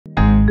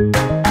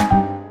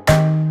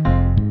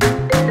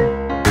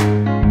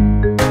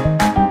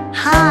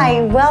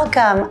Hi,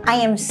 welcome. I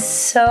am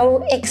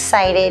so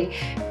excited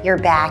you're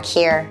back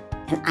here,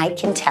 and I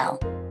can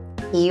tell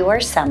you are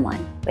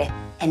someone with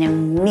an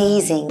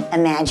amazing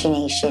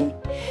imagination.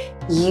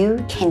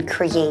 You can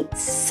create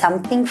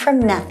something from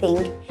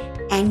nothing,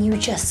 and you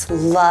just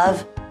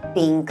love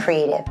being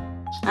creative.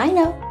 I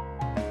know,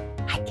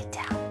 I can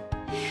tell.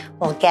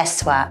 Well,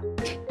 guess what?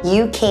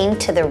 You came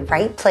to the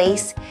right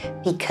place,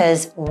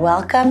 because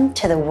welcome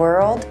to the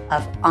world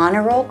of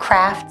honor roll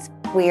crafts,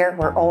 where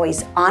we're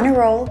always on a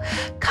roll,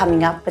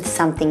 coming up with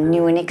something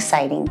new and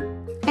exciting.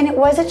 And it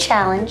was a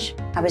challenge.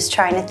 I was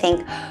trying to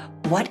think,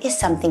 what is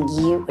something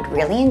you would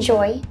really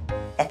enjoy,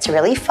 that's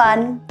really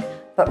fun,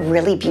 but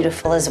really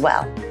beautiful as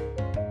well?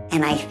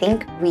 And I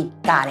think we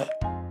got it.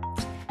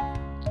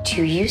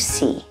 Do you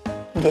see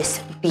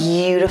this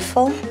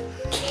beautiful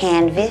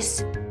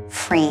canvas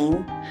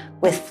frame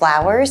with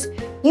flowers?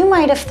 You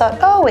might have thought,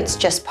 oh, it's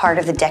just part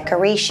of the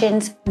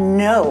decorations.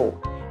 No,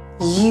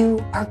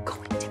 you are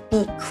going to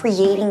be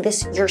creating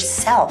this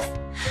yourself.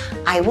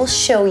 I will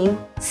show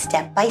you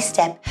step by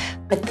step,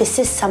 but this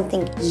is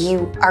something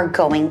you are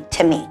going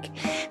to make.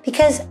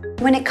 Because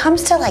when it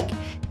comes to like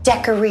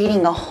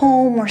decorating a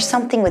home or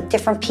something with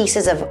different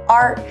pieces of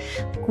art,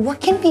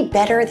 what can be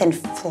better than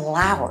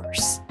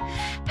flowers?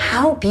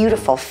 How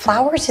beautiful.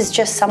 Flowers is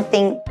just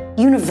something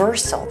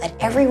universal that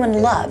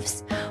everyone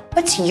loves.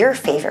 What's your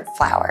favorite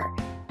flower?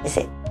 Is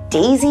it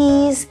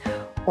daisies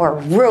or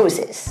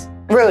roses?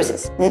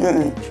 Roses.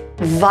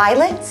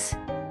 Violets?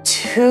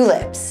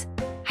 Tulips?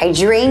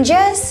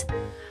 Hydrangeas?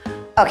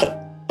 Okay,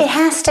 it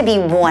has to be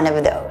one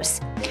of those.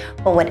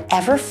 Well,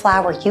 whatever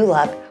flower you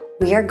love,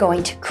 we are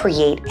going to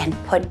create and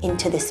put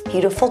into this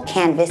beautiful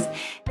canvas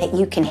that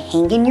you can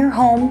hang in your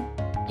home.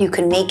 You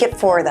can make it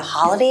for the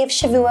holiday of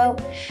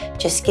Shavuot.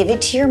 Just give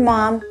it to your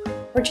mom,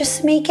 or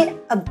just make it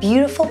a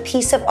beautiful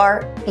piece of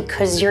art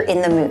because you're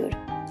in the mood.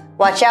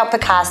 Watch out,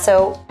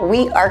 Picasso,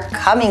 we are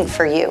coming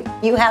for you.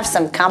 You have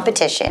some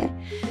competition.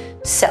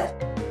 So,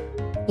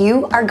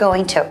 you are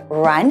going to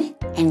run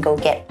and go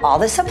get all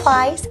the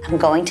supplies. I'm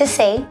going to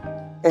say,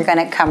 you're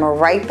gonna come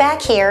right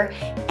back here,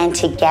 and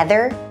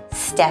together,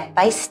 step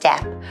by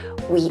step,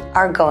 we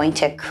are going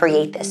to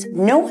create this.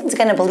 No one's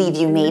gonna believe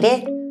you made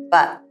it,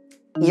 but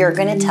you're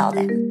gonna tell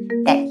them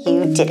that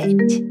you did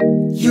it.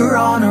 You're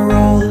on a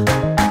roll.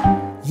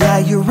 Yeah,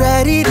 you're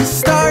ready to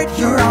start.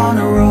 You're on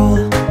a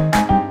roll.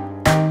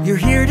 You're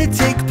here to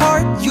take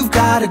part. You've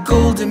got a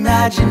gold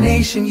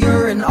imagination.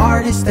 You're an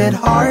artist at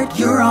heart.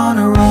 You're on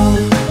a roll.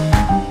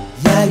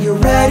 Yeah, you're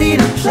ready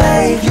to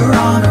play. You're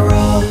on a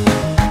roll.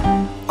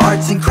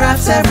 Arts and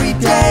crafts every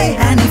day.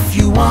 And if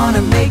you want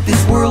to make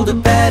this world a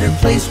better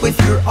place with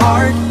your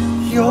art,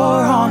 you're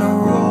on a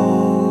roll.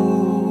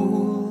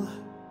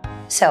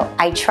 So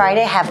I try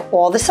to have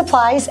all the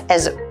supplies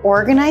as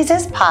organized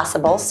as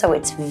possible, so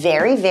it's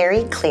very,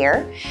 very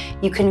clear.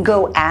 You can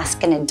go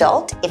ask an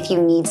adult if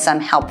you need some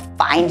help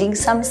finding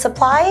some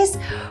supplies.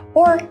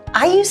 Or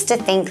I used to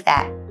think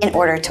that in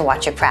order to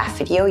watch a craft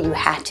video, you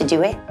had to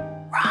do it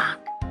wrong.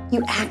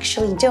 You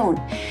actually don't.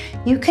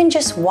 You can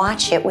just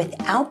watch it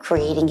without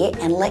creating it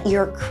and let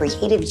your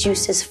creative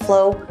juices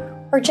flow,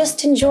 or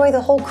just enjoy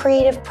the whole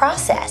creative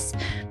process,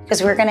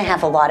 because we're gonna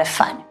have a lot of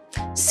fun.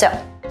 So,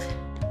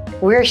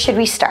 where should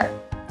we start?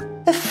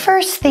 The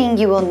first thing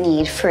you will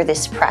need for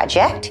this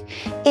project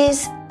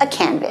is a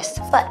canvas.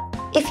 But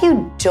if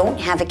you don't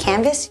have a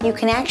canvas, you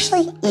can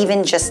actually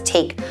even just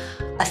take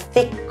a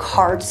thick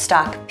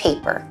cardstock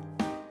paper.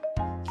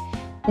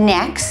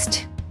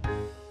 Next,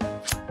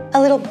 a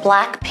little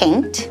black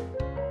paint.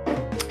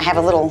 I have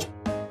a little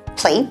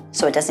plate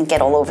so it doesn't get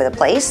all over the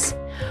place.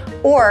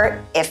 Or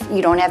if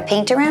you don't have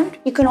paint around,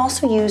 you can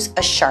also use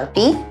a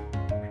Sharpie,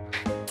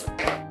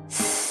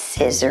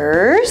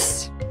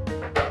 scissors,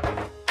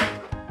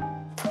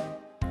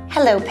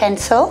 hello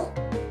pencil,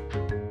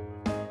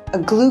 a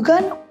glue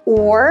gun,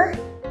 or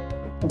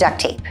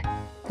duct tape.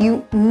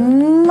 You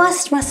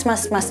must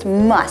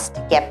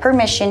get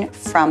permission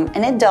from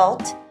an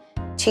adult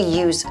to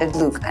use a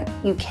glue gun.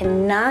 You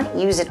cannot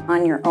use it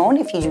on your own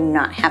if you do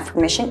not have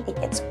permission. It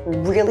gets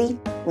really,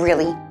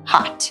 really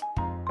hot.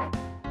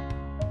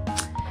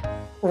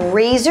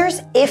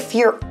 Razors if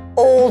you're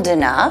old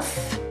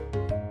enough,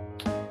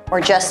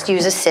 or just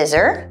use a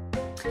scissor.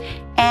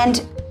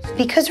 And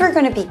because we're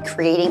going to be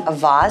creating a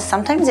vase,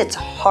 sometimes it's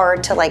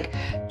hard to like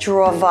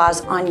draw a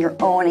vase on your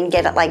own and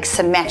get it like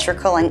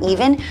symmetrical and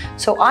even.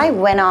 So I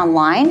went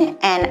online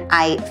and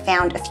I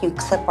found a few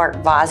clip art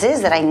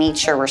vases that I made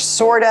sure were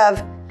sort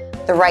of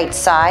the right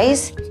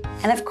size.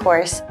 And of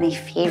course, my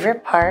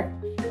favorite part,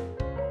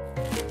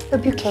 a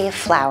bouquet of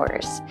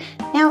flowers.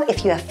 Now,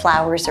 if you have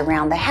flowers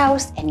around the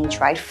house, any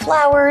dried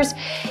flowers,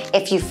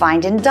 if you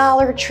find in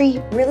Dollar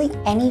Tree, really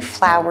any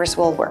flowers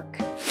will work.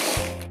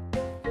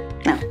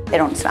 No, they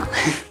don't smell.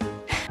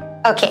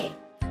 Okay,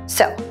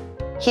 so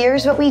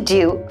here's what we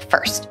do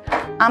first.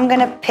 I'm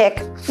gonna pick,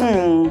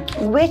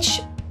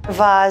 which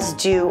vase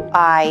do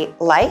I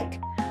like?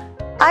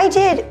 I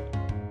did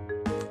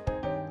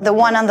the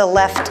one on the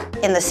left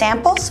in the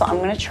sample, so I'm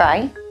gonna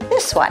try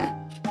this one.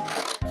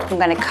 I'm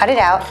gonna cut it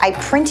out. I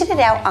printed it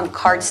out on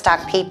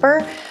cardstock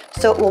paper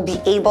so it will be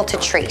able to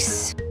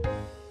trace.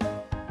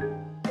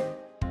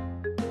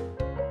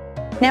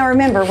 Now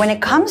remember, when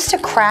it comes to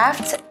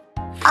crafts,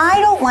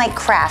 I don't like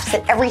crafts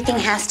that everything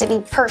has to be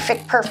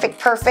perfect, perfect,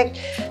 perfect.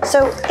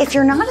 So if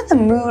you're not in the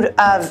mood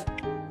of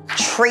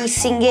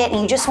tracing it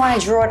and you just want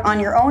to draw it on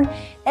your own,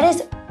 that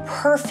is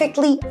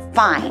perfectly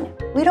fine.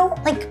 We don't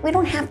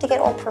have to get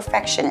all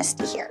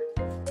perfectionist here.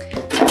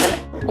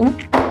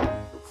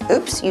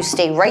 Oops, you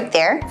stay right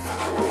there.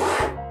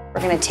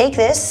 We're gonna take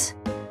this.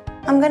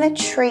 I'm gonna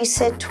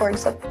trace it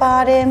towards the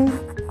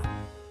bottom.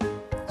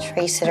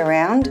 Trace it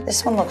around.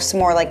 This one looks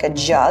more like a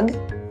jug.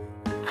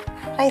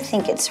 I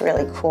think it's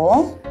really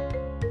cool.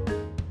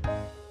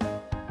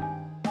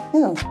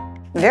 Ooh,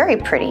 very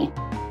pretty.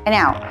 And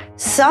now,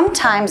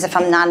 sometimes if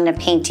I'm not in a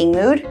painting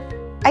mood,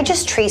 I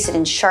just trace it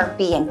in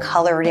Sharpie and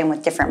color it in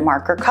with different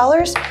marker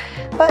colors.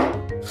 But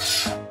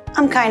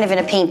I'm kind of in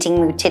a painting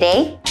mood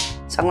today.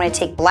 So I'm gonna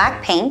take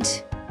black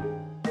paint,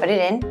 put it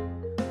in.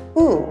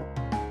 Ooh,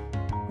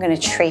 I'm gonna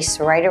trace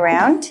right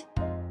around.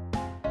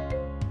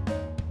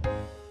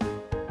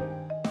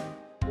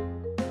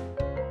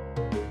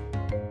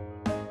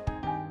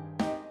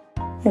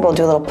 We'll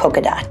do little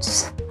polka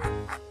dots.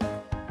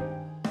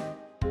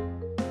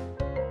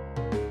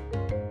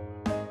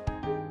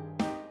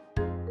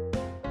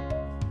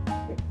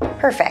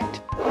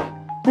 Perfect.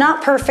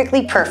 Not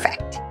perfectly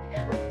perfect.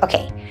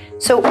 Okay,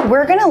 so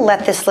we're gonna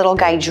let this little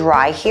guy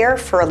dry here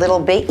for a little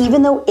bit,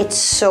 even though it's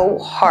so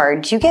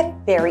hard. You get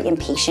very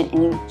impatient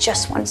and you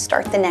just want to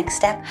start the next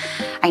step.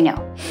 I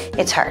know,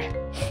 it's hard.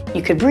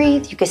 You could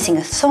breathe, you could sing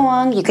a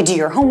song, you could do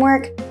your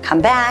homework,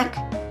 come back.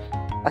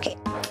 Okay,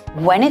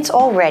 when it's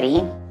all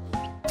ready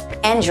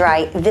and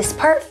dry, this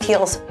part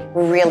feels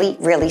really,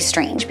 really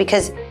strange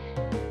because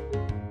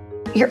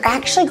you're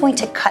actually going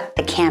to cut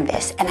the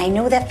canvas. And I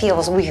know that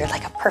feels weird,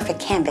 like a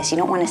perfect canvas. You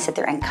don't want to sit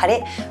there and cut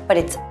it, but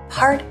it's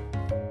part,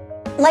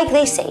 like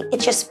they say,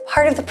 it's just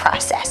part of the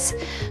process.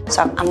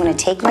 So I'm going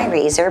to take my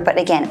razor, but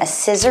again, a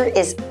scissor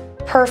is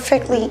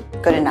perfectly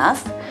good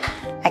enough.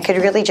 I could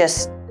really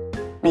just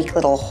make a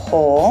little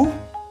hole.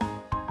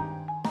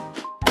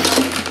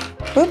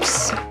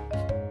 Oops.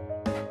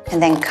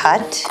 And then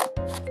cut,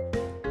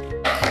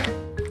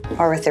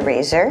 or with the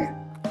razor.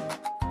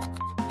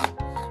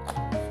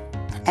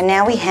 And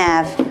now we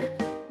have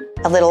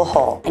a little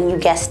hole, and you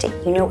guessed it,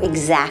 you know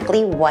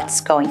exactly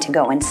what's going to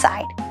go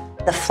inside,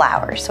 the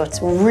flowers. So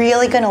it's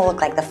really gonna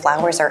look like the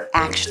flowers are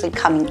actually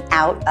coming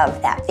out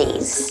of that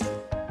vase.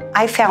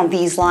 I found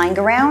these lying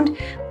around,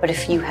 but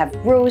if you have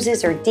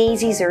roses or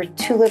daisies or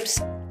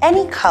tulips,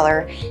 any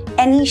color,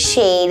 any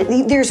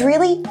shade, there's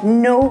really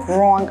no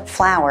wrong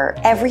flower.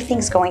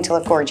 Everything's going to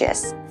look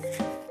gorgeous.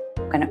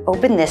 I'm gonna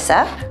open this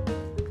up,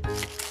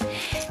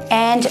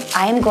 and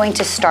I'm going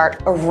to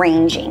start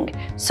arranging.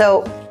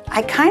 So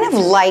I kind of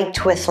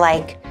liked with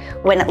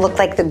when it looked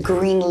like the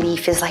green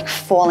leaf is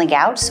falling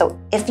out. So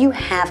if you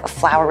have a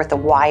flower with a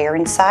wire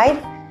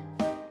inside,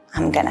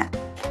 I'm gonna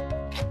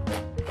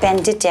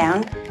bend it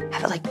down,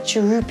 have it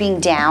drooping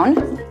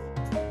down.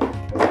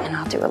 And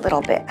I'll do a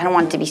little bit. I don't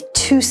want it to be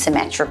too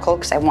symmetrical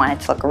because I want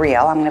it to look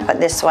real. I'm gonna put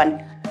this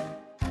one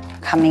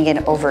coming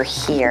in over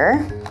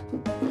here.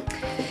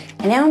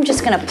 And now I'm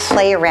just gonna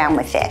play around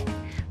with it.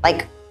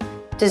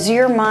 Does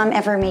your mom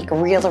ever make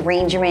real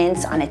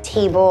arrangements on a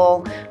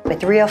table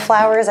with real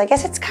flowers? I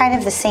guess it's kind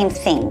of the same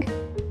thing,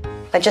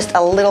 but just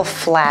a little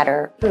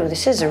flatter. Ooh,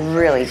 this is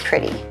really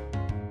pretty.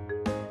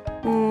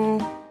 I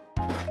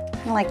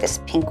like this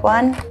pink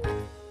one.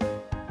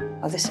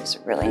 Oh, this is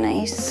really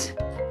nice.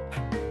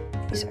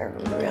 These are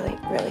really,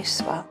 really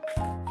swell.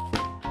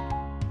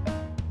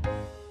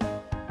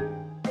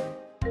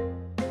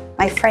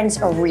 My friend's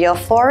a real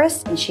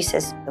florist, and she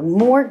says the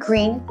more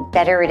green, the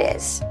better it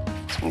is.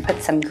 I'm gonna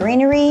put some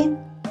greenery.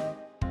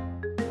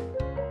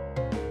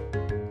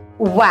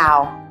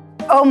 Wow,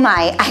 oh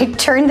my, I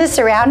turned this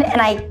around and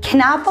I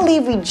cannot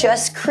believe we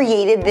just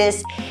created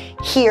this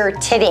here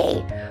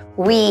today.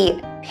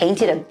 We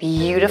painted a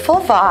beautiful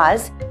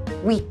vase.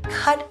 We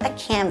cut a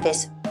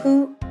canvas.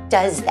 Who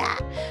does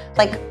that?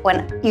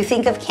 When you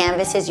think of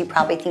canvases, you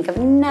probably think of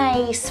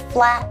nice,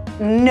 flat.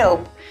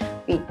 Nope.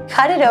 We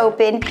cut it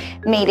open,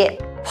 made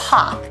it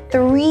pop,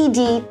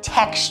 3D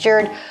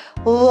textured.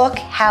 Look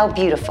how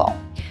beautiful.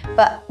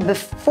 But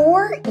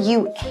before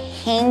you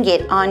hang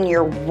it on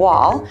your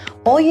wall,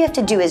 all you have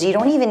to do is, you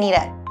don't even need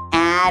to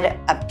add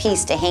a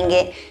piece to hang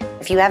it.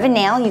 If you have a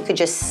nail, you could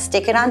just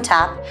stick it on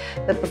top.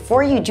 But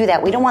before you do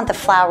that, we don't want the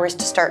flowers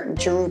to start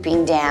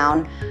drooping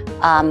down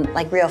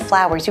like real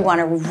flowers. You want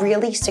to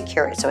really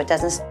secure it so it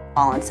doesn't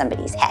fall on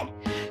somebody's head.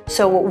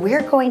 So what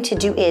we're going to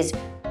do is,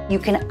 you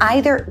can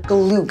either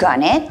glue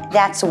gun it.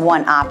 That's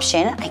one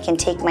option. I can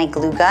take my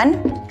glue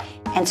gun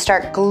and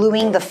start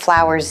gluing the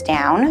flowers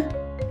down.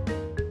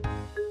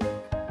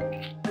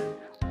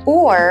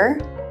 Or,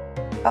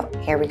 oh,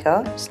 here we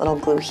go, just a little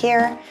glue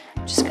here.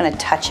 I'm just gonna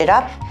touch it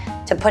up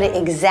to put it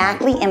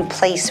exactly in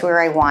place where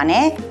I want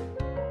it.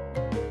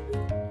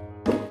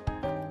 Oh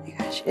my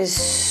gosh, it is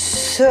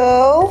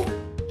so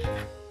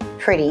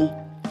pretty.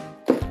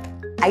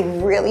 I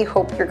really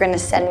hope you're gonna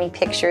send me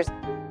pictures.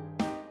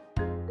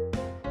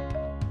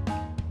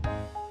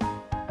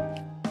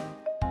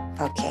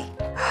 Okay,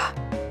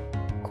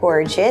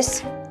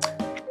 gorgeous.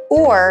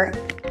 Or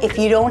if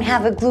you don't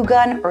have a glue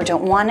gun or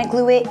don't want to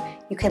glue it,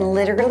 you can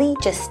literally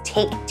just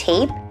take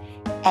tape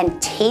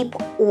and tape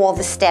all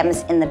the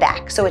stems in the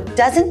back. So it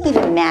doesn't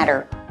even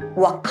matter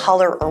what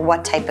color or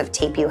what type of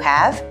tape you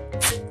have.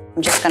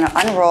 I'm just gonna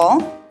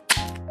unroll,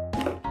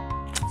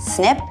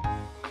 snip,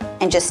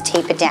 and just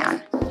tape it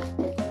down.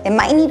 It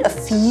might need a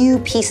few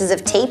pieces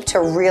of tape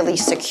to really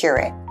secure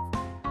it.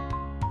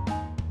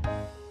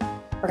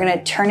 We're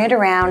gonna turn it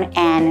around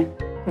and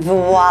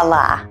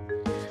voila.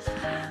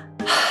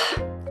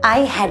 I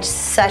had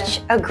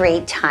such a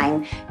great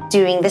time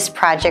doing this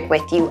project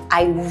with you.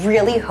 I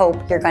really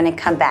hope you're gonna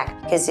come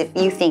back, because if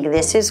you think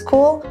this is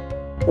cool,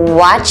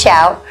 watch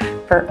out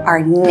for our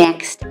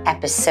next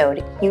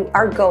episode. You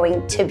are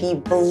going to be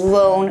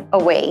blown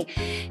away.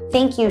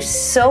 Thank you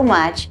so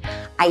much.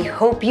 I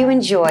hope you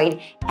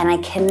enjoyed, and I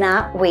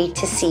cannot wait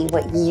to see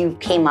what you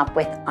came up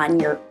with on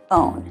your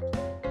own.